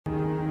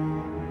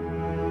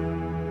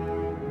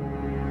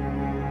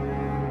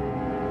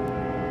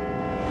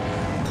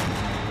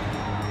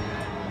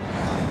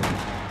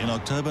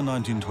October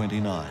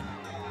 1929,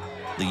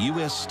 the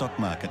US stock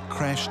market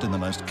crashed in the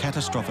most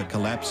catastrophic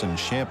collapse in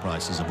share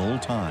prices of all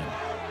time.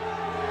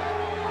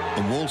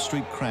 The Wall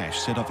Street crash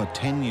set off a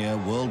 10-year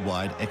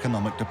worldwide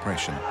economic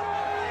depression,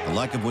 the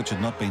like of which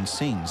had not been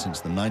seen since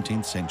the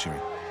 19th century.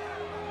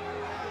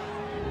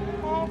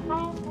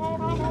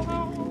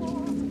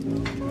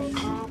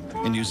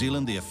 In New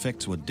Zealand, the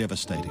effects were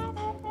devastating.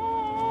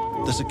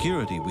 The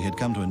security we had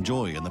come to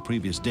enjoy in the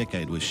previous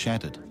decade was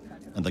shattered,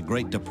 and the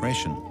Great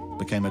Depression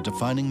became a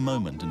defining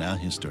moment in our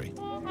history.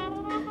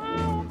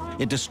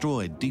 It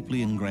destroyed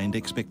deeply ingrained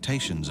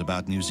expectations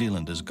about New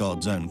Zealand as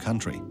God's own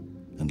country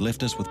and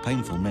left us with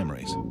painful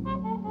memories.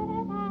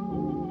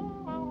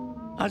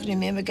 I can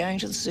remember going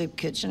to the soup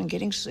kitchen and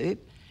getting soup,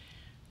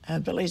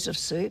 billies of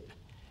soup,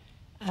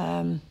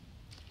 and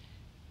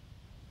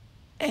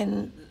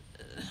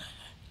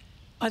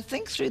I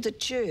think through the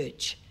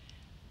church,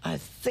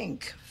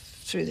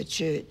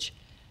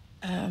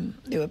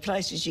 there were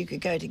places you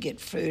could go to get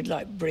food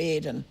like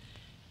bread and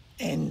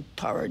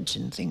porridge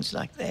and things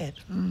like that.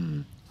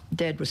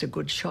 Dad was a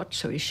good shot,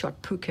 so he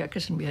shot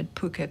pukekas, and we had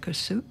pukeka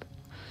soup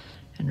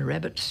and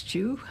rabbit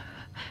stew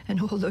and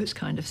all those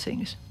kind of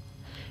things.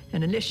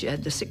 And unless you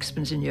had the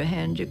sixpence in your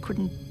hand, you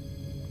couldn't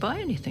buy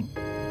anything.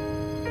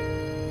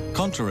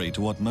 Contrary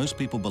to what most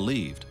people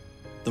believed,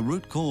 the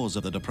root cause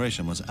of the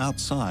Depression was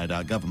outside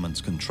our government's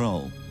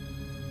control.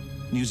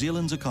 New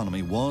Zealand's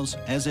economy was,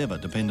 as ever,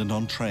 dependent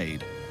on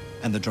trade,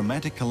 and the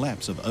dramatic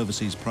collapse of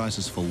overseas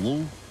prices for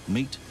wool,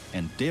 meat,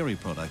 and dairy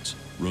products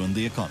ruined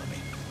the economy.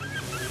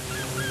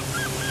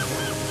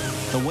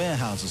 The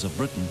warehouses of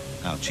Britain,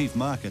 our chief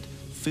market,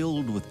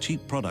 filled with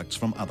cheap products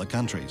from other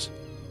countries.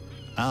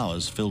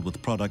 Ours filled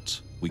with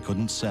products we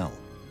couldn't sell.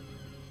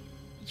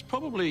 It's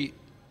probably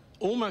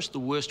almost the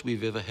worst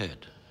we've ever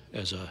had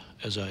as a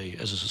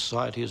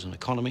society, as an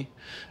economy.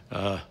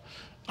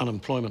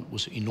 Unemployment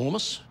was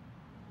enormous.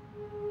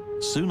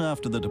 Soon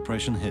after the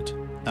Depression hit,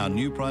 our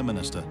new Prime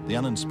Minister, the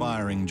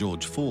uninspiring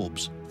George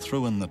Forbes,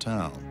 threw in the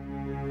towel.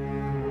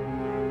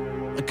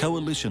 A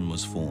coalition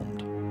was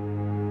formed.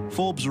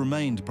 Forbes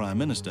remained Prime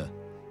Minister,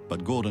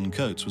 but Gordon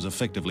Coates was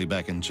effectively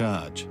back in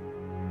charge.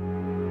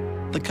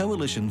 The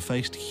coalition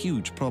faced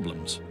huge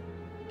problems.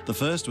 The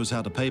first was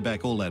how to pay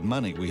back all that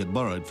money we had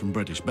borrowed from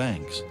British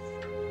banks.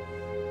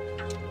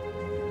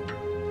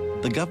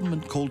 The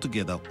government called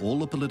together all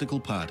the political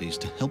parties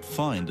to help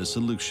find a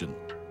solution.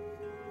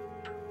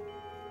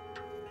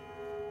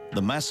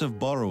 The massive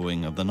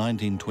borrowing of the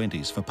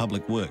 1920s for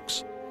public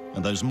works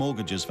and those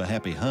mortgages for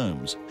happy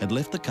homes had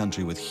left the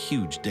country with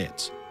huge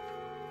debts.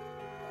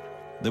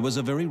 There was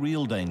a very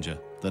real danger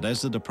that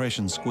as the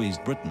Depression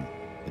squeezed Britain,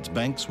 its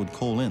banks would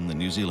call in the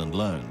New Zealand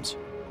loans.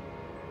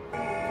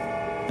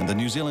 And the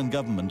New Zealand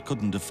government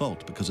couldn't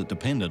default because it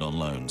depended on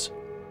loans.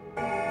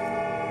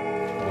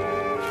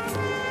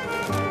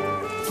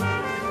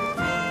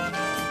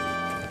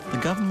 The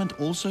government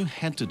also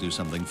had to do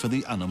something for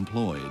the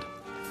unemployed.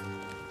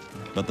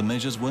 But the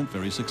measures weren't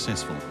very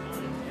successful.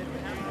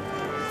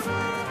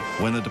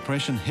 When the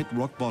Depression hit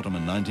rock bottom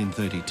in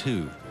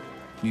 1932,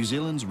 New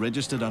Zealand's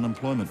registered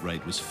unemployment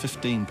rate was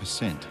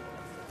 15%,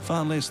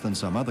 far less than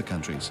some other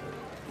countries,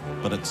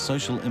 but its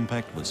social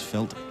impact was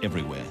felt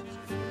everywhere.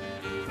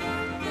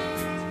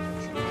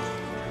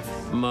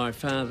 My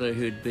father,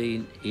 who'd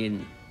been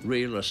in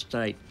real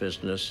estate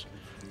business,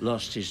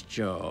 lost his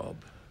job.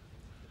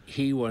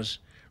 He was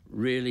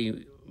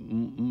really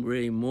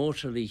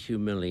mortally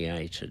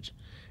humiliated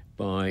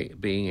by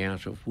being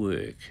out of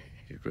work.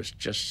 It was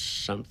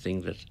just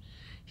something that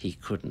he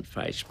couldn't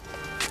face.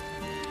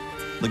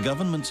 The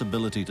government's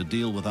ability to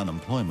deal with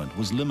unemployment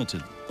was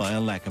limited by a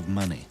lack of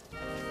money.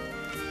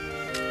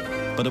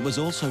 But it was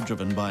also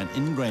driven by an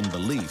ingrained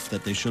belief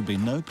that there should be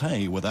no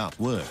pay without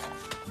work.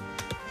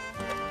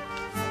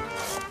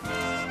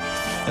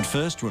 At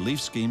first,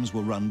 relief schemes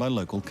were run by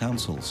local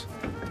councils.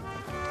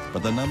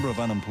 But the number of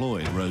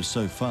unemployed rose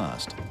so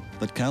fast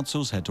that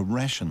councils had to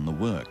ration the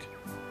work.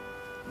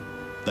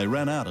 They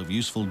ran out of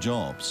useful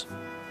jobs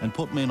and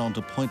put men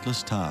onto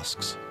pointless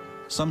tasks,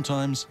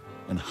 sometimes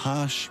in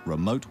harsh,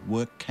 remote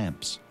work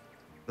camps.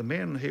 The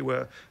men who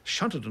were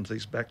shunted into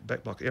these back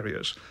block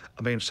areas,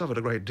 suffered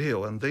a great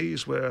deal, and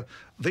these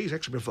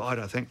actually provide,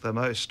 I think, the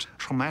most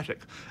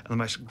traumatic and the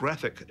most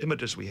graphic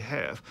images we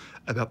have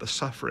about the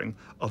suffering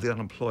of the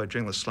unemployed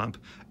during the slump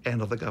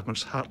and of the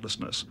government's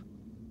heartlessness.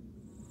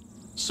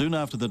 Soon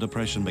after the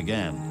Depression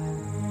began,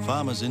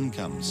 farmers'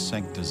 incomes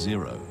sank to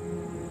zero.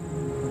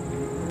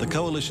 The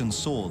coalition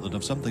saw that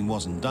if something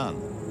wasn't done,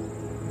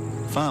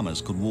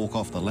 farmers could walk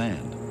off the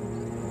land.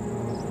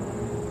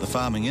 The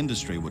farming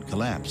industry would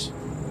collapse,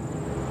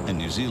 and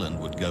New Zealand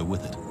would go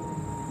with it.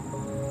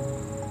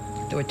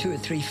 There were 2 or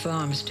 3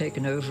 farms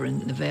taken over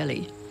in the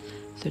valley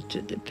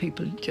that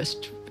people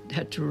just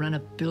had to run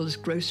up bills,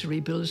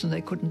 grocery bills, and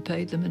they couldn't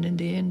pay them, and in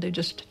the end they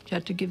just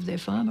had to give their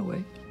farm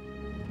away.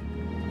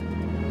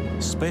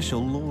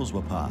 Special laws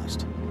were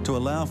passed to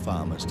allow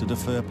farmers to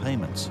defer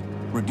payments,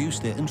 reduce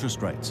their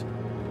interest rates,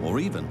 or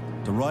even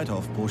to write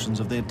off portions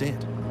of their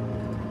debt.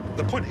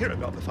 The point here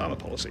about the farmer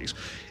policies,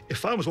 if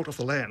farmers walked off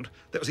the land,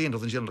 that was the end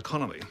of the New Zealand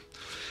economy.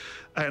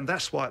 And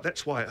that's why,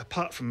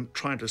 apart from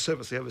trying to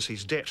service the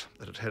overseas debt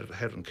that it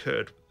had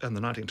incurred in the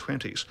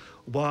 1920s,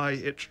 why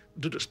it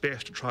did its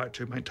best to try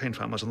to maintain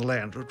farmers on the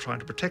land, trying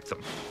to protect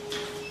them.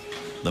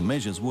 The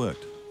measures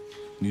worked.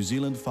 New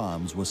Zealand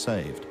farms were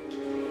saved.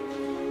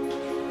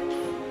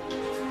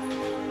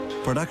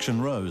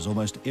 Production rose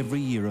almost every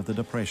year of the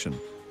Depression,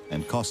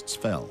 and costs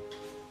fell.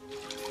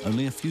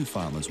 Only a few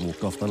farmers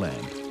walked off the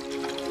land.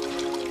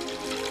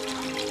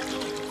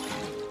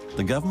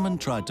 The government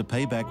tried to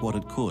pay back what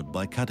it could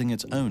by cutting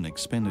its own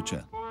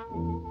expenditure.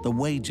 The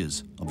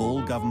wages of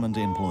all government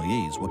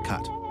employees were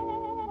cut.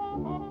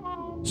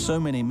 So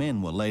many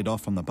men were laid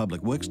off from the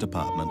Public Works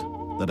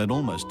Department that it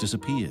almost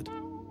disappeared.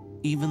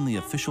 Even the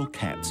official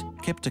cats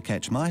kept to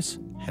catch mice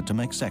had to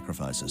make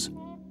sacrifices.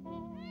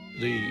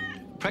 The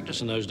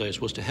practice in those days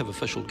was to have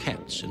official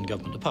cats in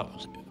government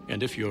departments.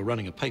 And if you're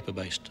running a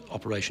paper-based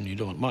operation, you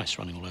don't want mice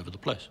running all over the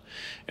place.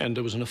 And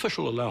there was an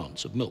official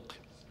allowance of milk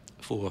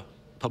for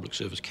public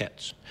service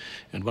cats.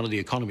 And one of the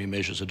economy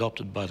measures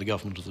adopted by the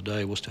government of the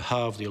day was to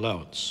halve the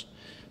allowance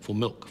for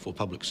milk for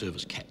public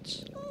service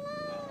cats.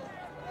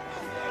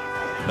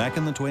 Back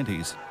in the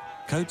 20s,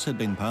 Coates had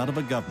been part of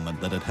a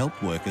government that had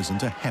helped workers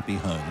into happy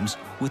homes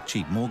with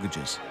cheap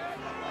mortgages.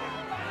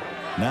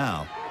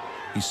 Now,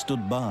 he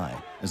stood by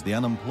as the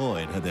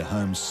unemployed had their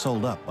homes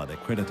sold up by their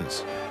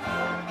creditors.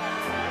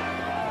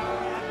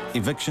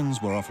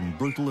 Evictions were often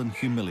brutal and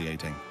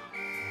humiliating,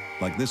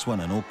 like this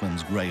one in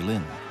Auckland's Grey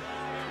Lynn.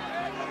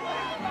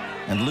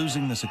 And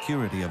losing the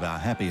security of our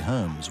happy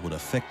homes would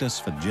affect us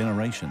for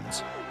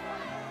generations.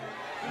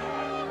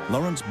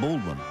 Lawrence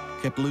Baldwin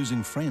kept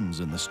losing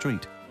friends in the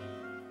street.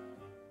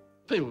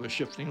 People were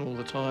shifting all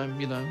the time,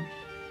 you know.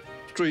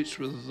 Streets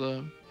with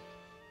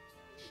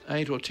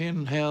 8 or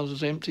 10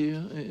 houses empty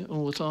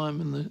all the time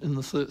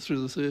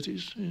through the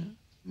 30s. Yeah.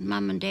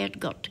 Mum and Dad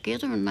got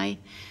together and they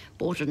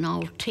bought an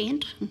old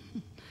tent,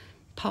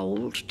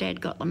 poles. Dad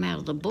got them out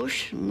of the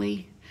bush and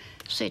we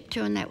set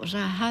to, and that was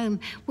our home.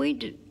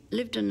 We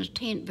lived in a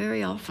tent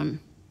very often.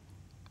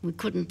 We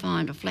couldn't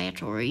find a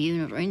flat or a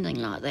unit or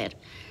anything like that.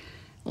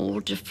 All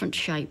different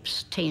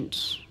shapes,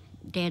 tents.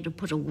 Dad would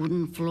put a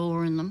wooden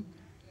floor in them,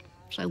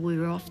 so we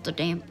were off the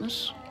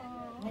dampness.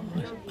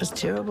 It was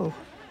terrible.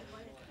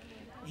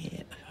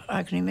 Yeah.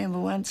 I can remember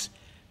once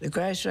the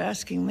grocer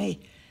asking me,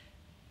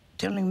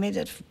 telling me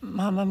that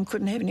my mum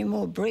couldn't have any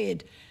more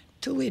bread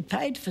till we'd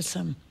paid for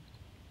some.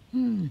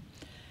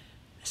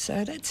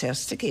 So that's how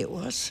sticky it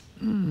was.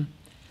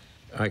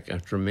 I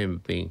can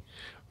remember being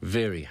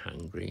very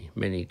hungry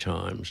many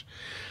times,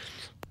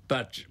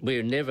 but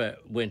we never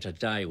went a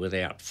day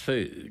without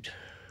food.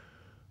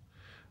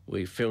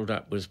 We filled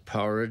up with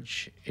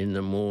porridge in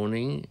the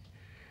morning,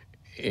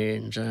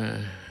 and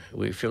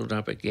we filled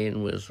up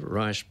again with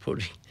rice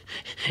pudding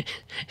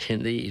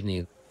in the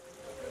evening.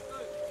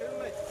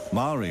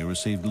 Maori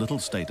received little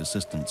state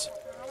assistance,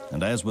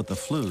 and as with the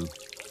flu,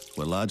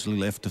 were largely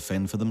left to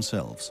fend for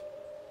themselves.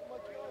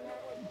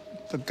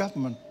 The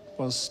government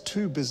was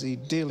too busy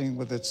dealing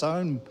with its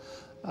own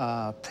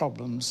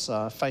problems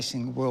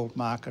facing world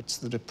markets,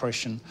 the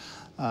depression,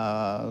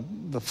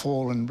 the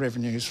fall in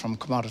revenues from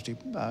commodity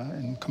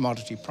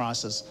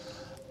prices,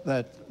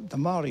 that the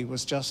Māori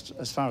was just,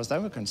 as far as they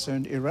were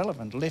concerned,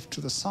 irrelevant, left to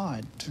the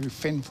side to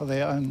fend for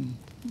their own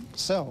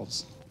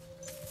selves.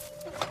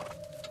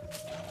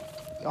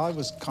 I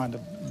was kind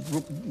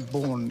of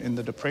born in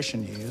the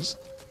Depression years.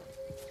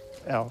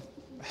 Our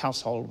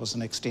household was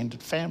an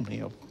extended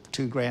family of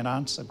 2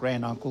 grand-aunts, a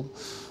grand-uncle,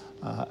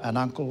 an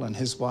uncle and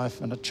his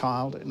wife and a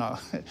child, you know,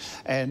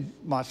 and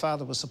my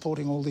father was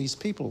supporting all these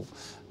people,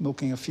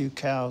 milking a few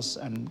cows,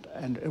 and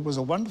it was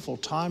a wonderful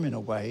time in a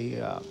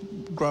way,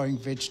 growing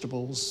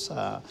vegetables,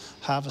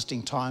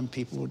 harvesting time,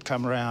 people would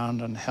come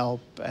around and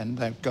help, and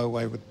they'd go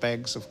away with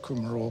bags of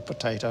kumara,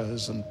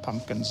 potatoes and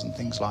pumpkins and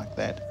things like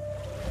that.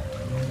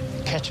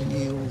 Catching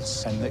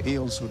eels, and the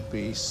eels would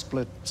be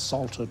split,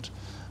 salted,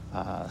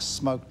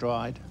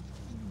 smoke-dried.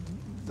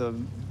 The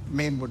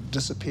men would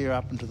disappear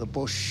up into the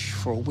bush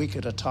for a week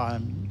at a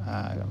time,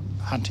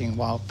 hunting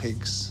wild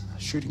pigs,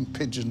 shooting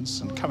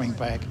pigeons and coming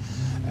back,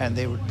 and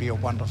there would be a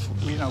wonderful,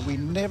 you know, we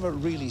never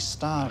really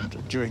starved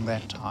during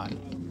that time.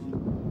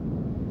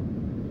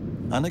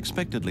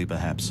 Unexpectedly,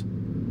 perhaps,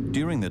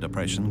 during the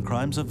Depression,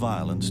 crimes of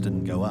violence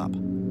didn't go up.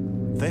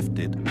 Theft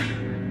did.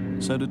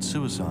 So did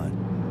suicide.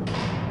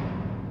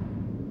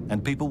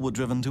 And people were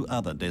driven to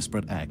other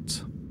desperate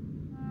acts.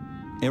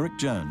 Eric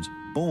Jones,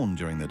 born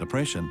during the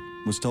Depression,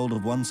 was told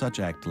of one such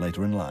act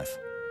later in life.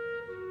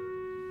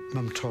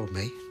 Mum told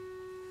me,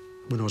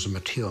 when I was a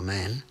mature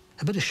man,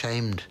 a bit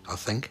ashamed, I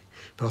think,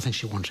 but I think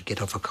she wanted to get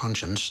off her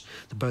conscience,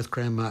 that both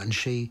Grandma and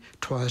she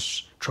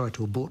twice tried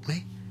to abort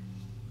me.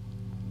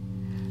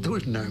 There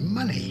was no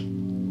money.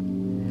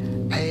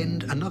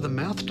 And another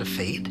mouth to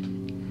feed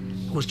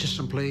was just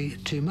simply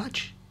too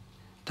much.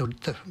 They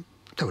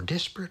were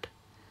desperate.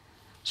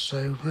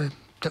 So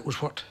that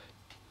was what,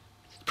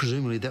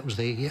 presumably that was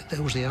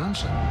the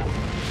answer.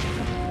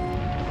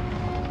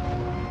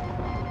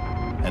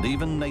 And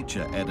even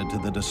nature added to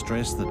the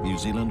distress that New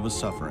Zealand was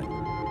suffering.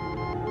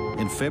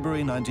 In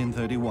February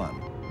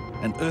 1931,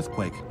 an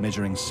earthquake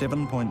measuring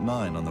 7.9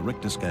 on the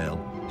Richter scale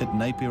hit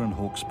Napier and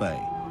Hawke's Bay.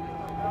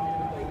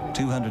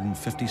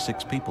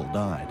 256 people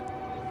died.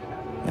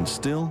 And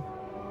still,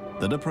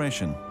 the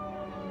Depression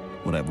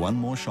would have one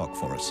more shock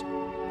for us.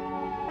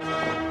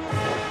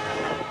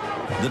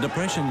 The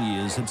Depression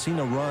years had seen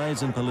a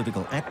rise in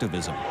political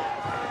activism.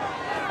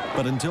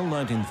 But until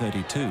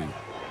 1932,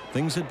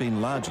 things had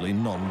been largely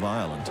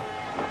non-violent.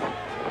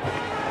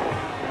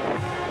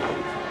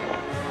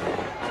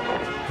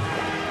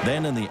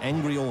 Then in the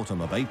angry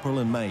autumn of April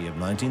and May of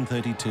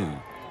 1932,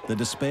 the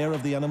despair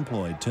of the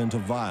unemployed turned to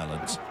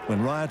violence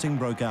when rioting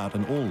broke out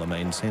in all the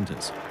main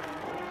centres.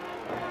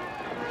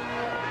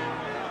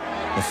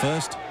 The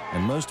first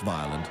and most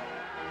violent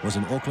was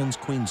in Auckland's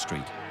Queen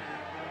Street.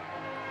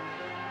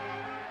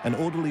 An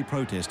orderly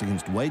protest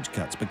against wage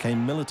cuts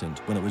became militant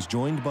when it was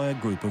joined by a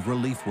group of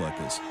relief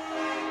workers.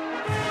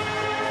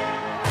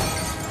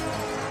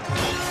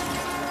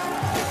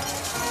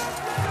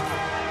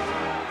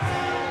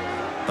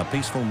 The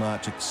peaceful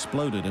march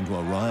exploded into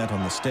a riot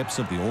on the steps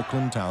of the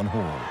Auckland Town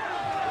Hall.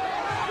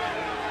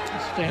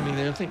 Standing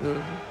there, I think there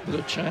was a bit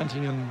of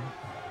chanting and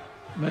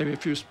maybe a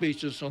few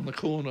speeches on the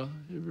corner.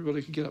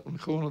 Everybody could get up on the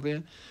corner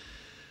there.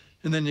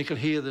 And then you could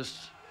hear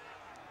this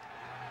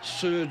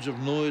surge of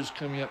noise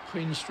coming up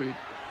Queen Street.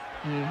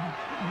 You know,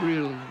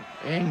 real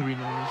angry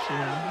noise, you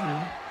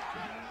know.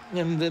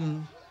 And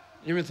then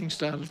everything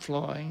started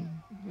flying,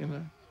 you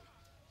know.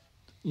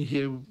 You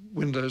hear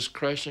windows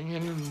crashing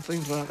in and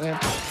things like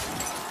that.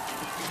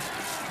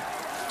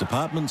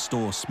 Department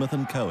store Smith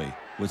 & Coe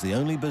was the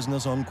only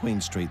business on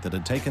Queen Street that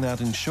had taken out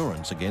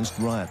insurance against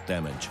riot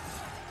damage.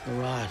 The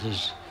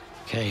rioters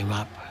came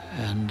up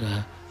and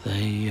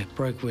they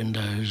broke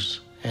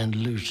windows and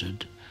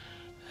looted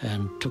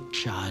and took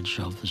charge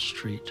of the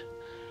street.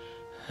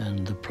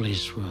 And the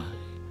police were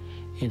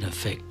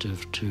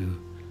ineffective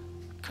to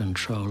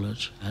control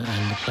it.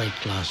 And the plate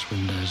glass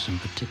windows in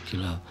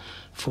particular,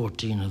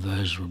 14 of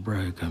those were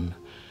broken.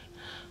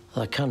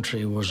 The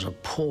country was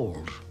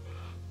appalled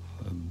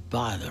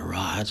by the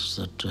riots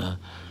that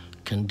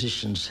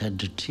conditions had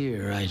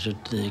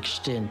deteriorated to the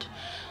extent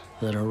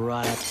that a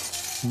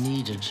riot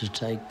needed to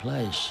take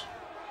place.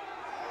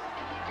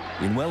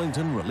 In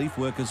Wellington, relief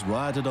workers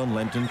rioted on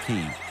Lambton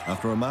Quay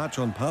after a march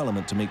on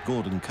Parliament to meet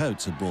Gordon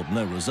Coates had brought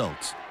no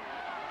results.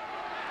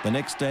 The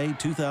next day,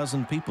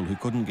 2,000 people who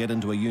couldn't get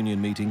into a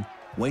union meeting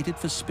waited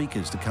for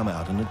speakers to come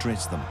out and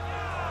address them.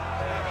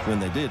 When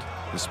they did,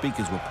 the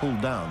speakers were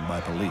pulled down by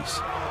police.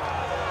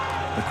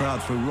 The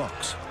crowd threw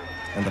rocks,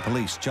 and the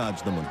police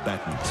charged them with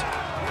batons.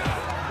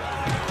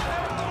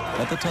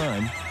 At the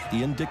time,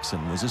 Ian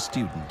Dixon was a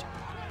student.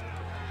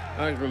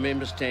 I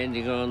remember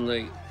standing on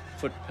the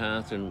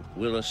footpath in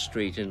Willis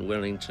Street in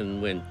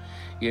Wellington when,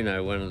 you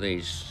know, one of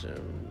these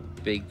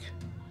big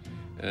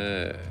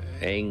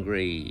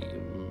angry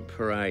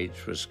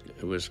parades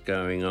was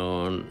going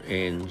on,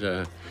 and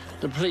the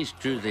police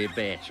drew their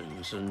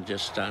batons and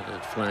just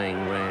started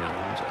flying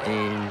round,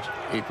 and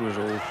it was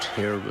all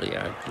terribly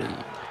ugly.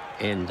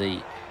 And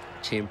the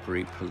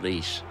temporary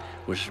police,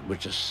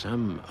 which are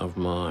some of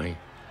my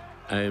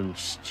own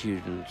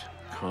student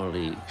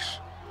colleagues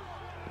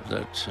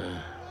that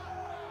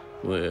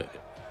were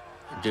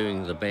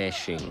doing the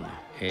bashing,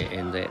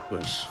 and that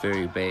was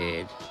very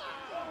bad.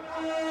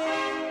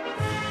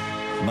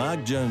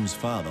 Marg Jones'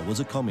 father was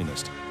a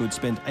communist who had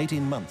spent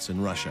 18 months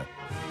in Russia.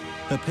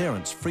 Her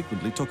parents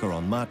frequently took her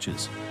on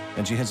marches,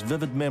 and she has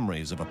vivid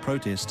memories of a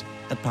protest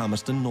at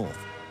Palmerston North.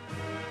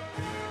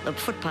 The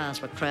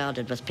footpaths were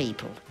crowded with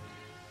people,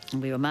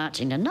 and we were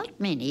marching, and not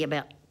many,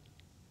 about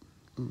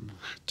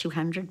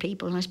 200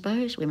 people, I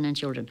suppose, women and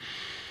children.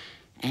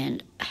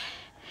 And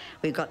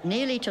we got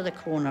nearly to the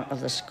corner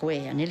of the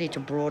square, nearly to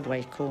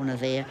Broadway corner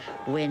there,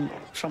 when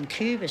from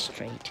Cuba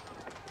Street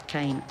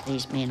came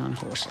these men on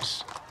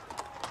horses.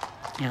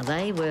 Now,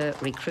 they were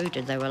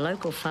recruited, they were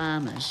local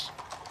farmers,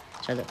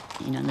 so that,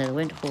 you know, there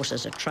weren't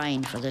horses that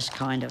trained for this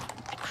kind of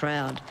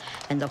crowd.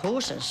 And the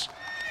horses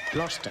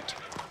lost it.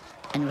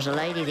 And there was a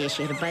lady there,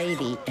 she had a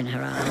baby in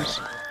her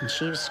arms, and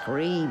she was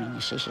screaming.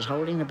 You see, she's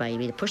holding the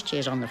baby. The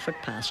pushchair's on the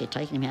footpath. She'd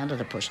taken him out of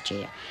the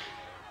pushchair.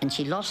 And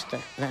she lost the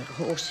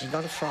horse. She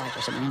got a fright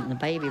or something, and the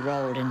baby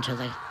rolled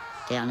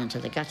down into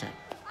the gutter.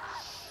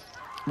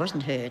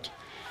 Wasn't hurt,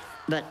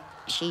 but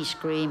she's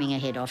screaming her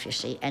head off, you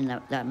see.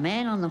 And the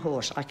man on the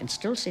horse, I can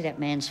still see that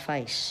man's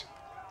face.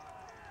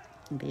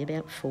 He'd be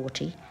about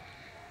 40,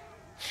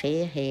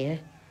 fair hair,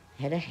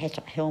 had a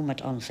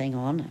helmet on thing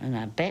on, and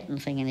a baton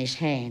thing in his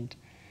hand.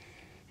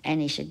 And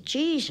he said,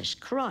 "Jesus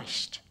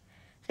Christ,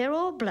 they're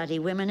all bloody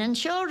women and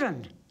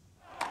children."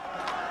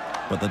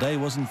 But the day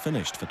wasn't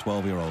finished for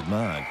 12-year-old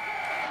Marg.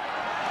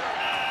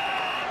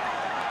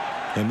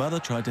 Her mother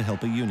tried to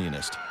help a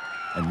unionist,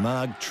 and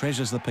Marg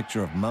treasures the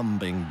picture of Mum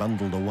being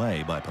bundled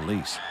away by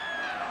police.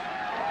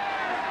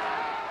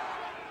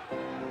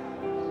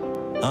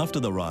 After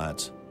the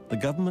riots, the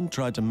government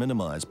tried to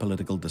minimise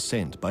political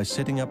dissent by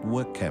setting up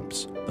work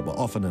camps that were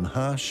often in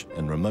harsh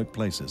and remote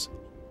places.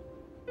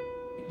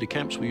 The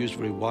camps were used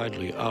very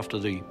widely after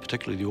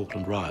particularly the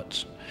Auckland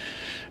riots,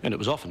 and it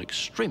was often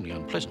extremely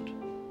unpleasant.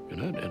 You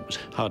know, it was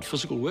hard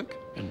physical work,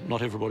 and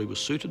not everybody was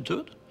suited to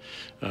it.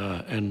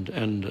 I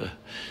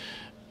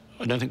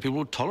don't think people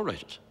would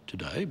tolerate it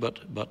today, but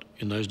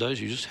in those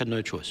days you just had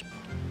no choice.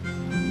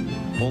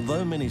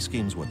 Although many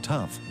schemes were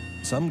tough,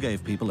 some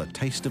gave people a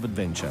taste of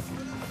adventure.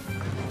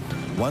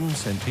 One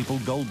sent people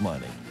gold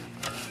mining.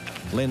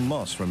 Len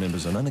Moss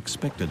remembers an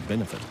unexpected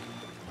benefit.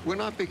 When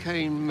I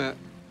became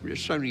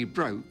suddenly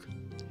broke,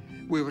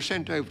 we were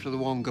sent over to the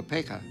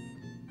Wangapeka.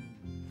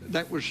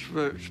 That was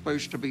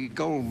supposed to be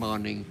gold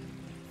mining.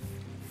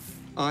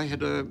 I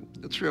had a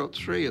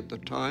 303 at the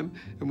time,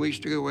 and we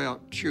used to go out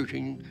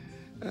shooting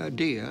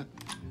deer,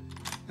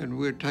 and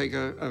we'd take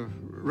a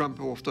rump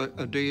off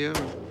a deer,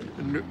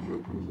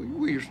 and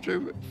we used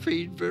to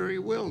feed very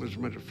well, as a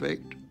matter of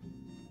fact.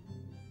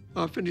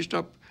 I finished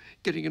up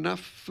getting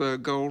enough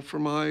gold for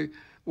my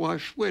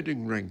wife's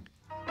wedding ring.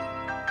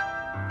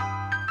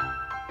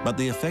 But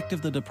the effect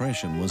of the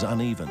Depression was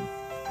uneven.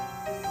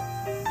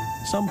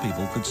 Some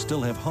people could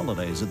still have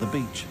holidays at the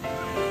beach.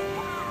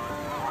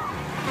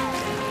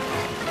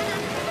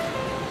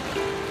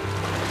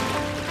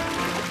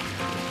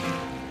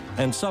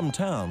 And some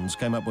towns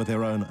came up with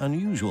their own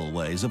unusual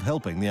ways of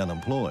helping the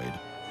unemployed.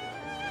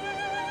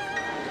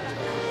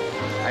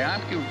 I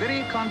ask you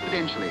very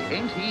confidentially,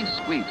 ain't he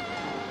sweet?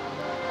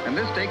 And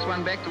this takes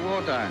one back to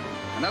wartime.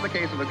 Another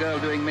case of a girl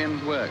doing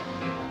men's work.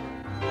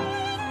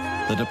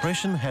 The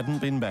Depression hadn't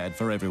been bad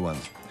for everyone.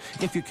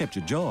 If you kept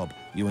your job,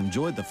 you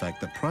enjoyed the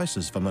fact that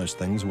prices for most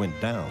things went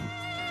down.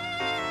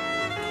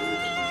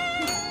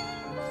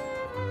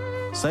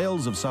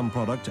 Sales of some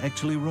products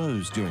actually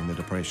rose during the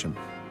Depression.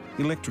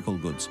 Electrical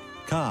goods,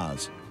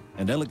 cars,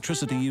 and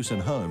electricity use in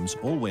homes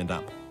all went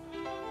up.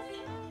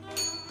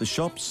 The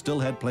shops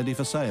still had plenty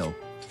for sale,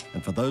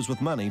 and for those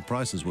with money,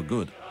 prices were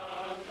good.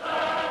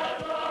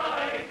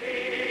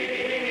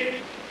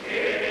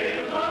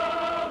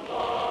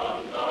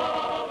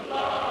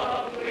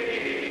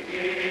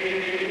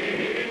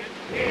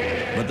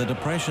 But the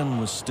Depression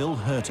was still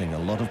hurting a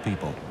lot of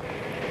people,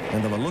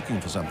 and they were looking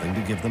for something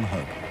to give them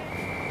hope.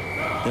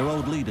 Their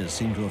old leaders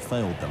seemed to have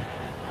failed them,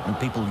 and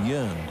people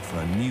yearned for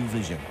a new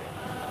vision.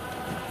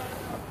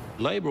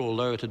 Labour,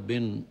 although it had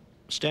been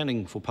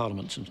standing for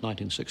Parliament since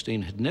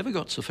 1916, had never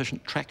got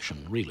sufficient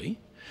traction, really,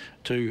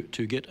 to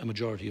get a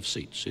majority of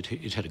seats.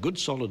 It had a good,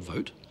 solid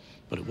vote,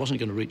 but it wasn't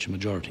going to reach a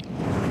majority.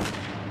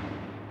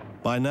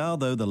 By now,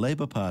 though, the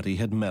Labour Party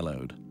had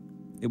mellowed.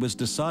 It was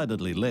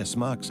decidedly less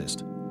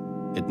Marxist.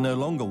 It no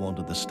longer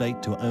wanted the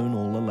state to own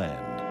all the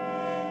land.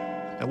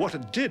 And what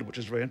it did, which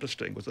is very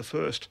interesting, was the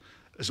first,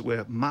 as it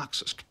were,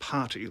 Marxist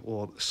party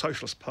or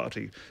socialist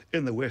party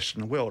in the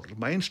Western world, a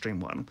mainstream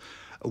one,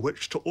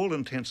 which to all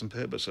intents and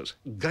purposes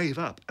gave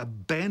up,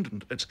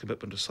 abandoned its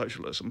commitment to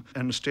socialism,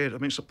 and instead,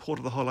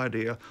 supported the whole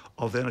idea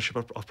of the ownership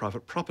of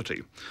private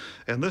property.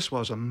 And this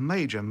was a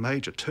major,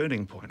 major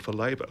turning point for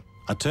Labour.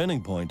 A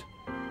turning point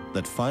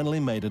that finally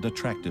made it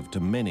attractive to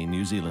many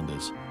New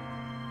Zealanders.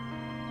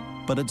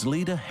 But its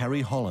leader,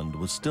 Harry Holland,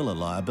 was still a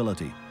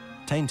liability,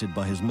 tainted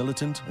by his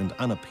militant and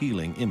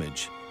unappealing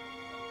image.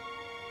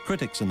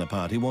 Critics in the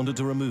party wanted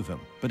to remove him,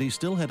 but he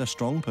still had a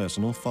strong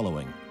personal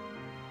following.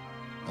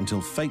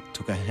 Until fate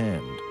took a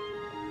hand.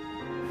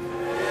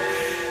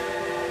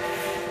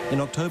 In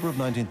October of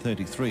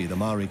 1933, the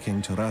Maori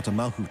king Te Rata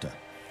Mahuta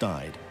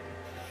died.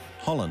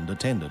 Holland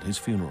attended his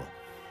funeral.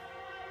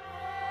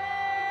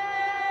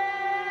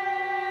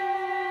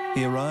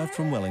 He arrived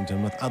from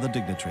Wellington with other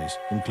dignitaries,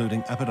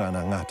 including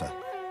Apirana Ngata.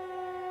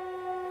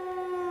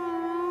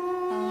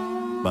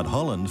 But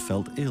Holland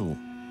felt ill.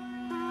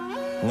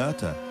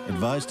 Ngata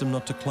advised him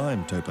not to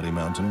climb Taupiri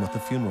Mountain with the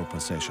funeral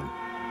procession.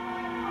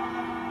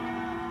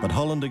 But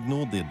Holland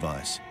ignored the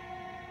advice,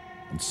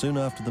 and soon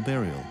after the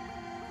burial,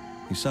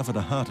 he suffered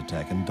a heart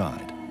attack and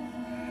died.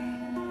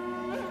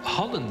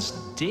 Holland's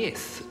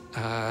death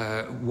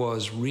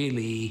was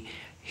really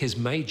his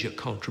major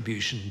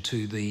contribution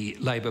to the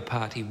Labour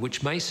Party,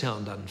 which may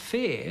sound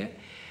unfair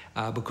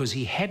because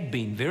he had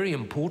been very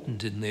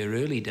important in their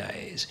early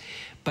days,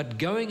 but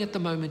going at the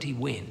moment he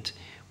went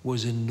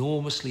was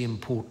enormously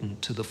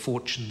important to the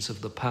fortunes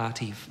of the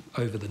party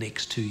over the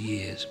next 2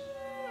 years.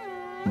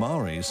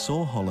 Maoris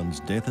saw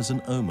Holland's death as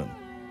an omen,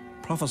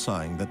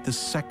 prophesying that this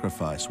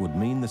sacrifice would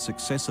mean the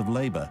success of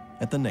Labour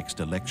at the next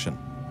election.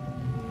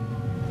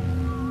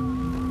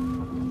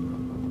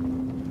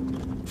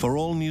 For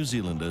all New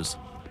Zealanders,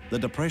 the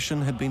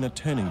Depression had been a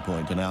turning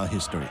point in our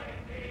history.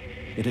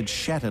 It had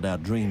shattered our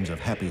dreams of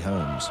happy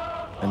homes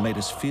and made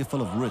us fearful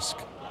of risk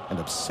and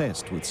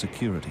obsessed with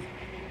security.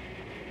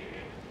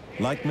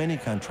 Like many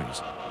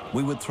countries,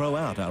 we would throw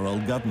out our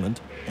old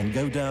government and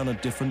go down a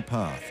different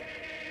path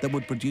that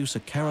would produce a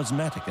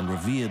charismatic and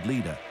revered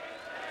leader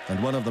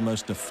and one of the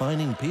most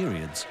defining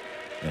periods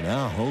in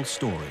our whole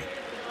story.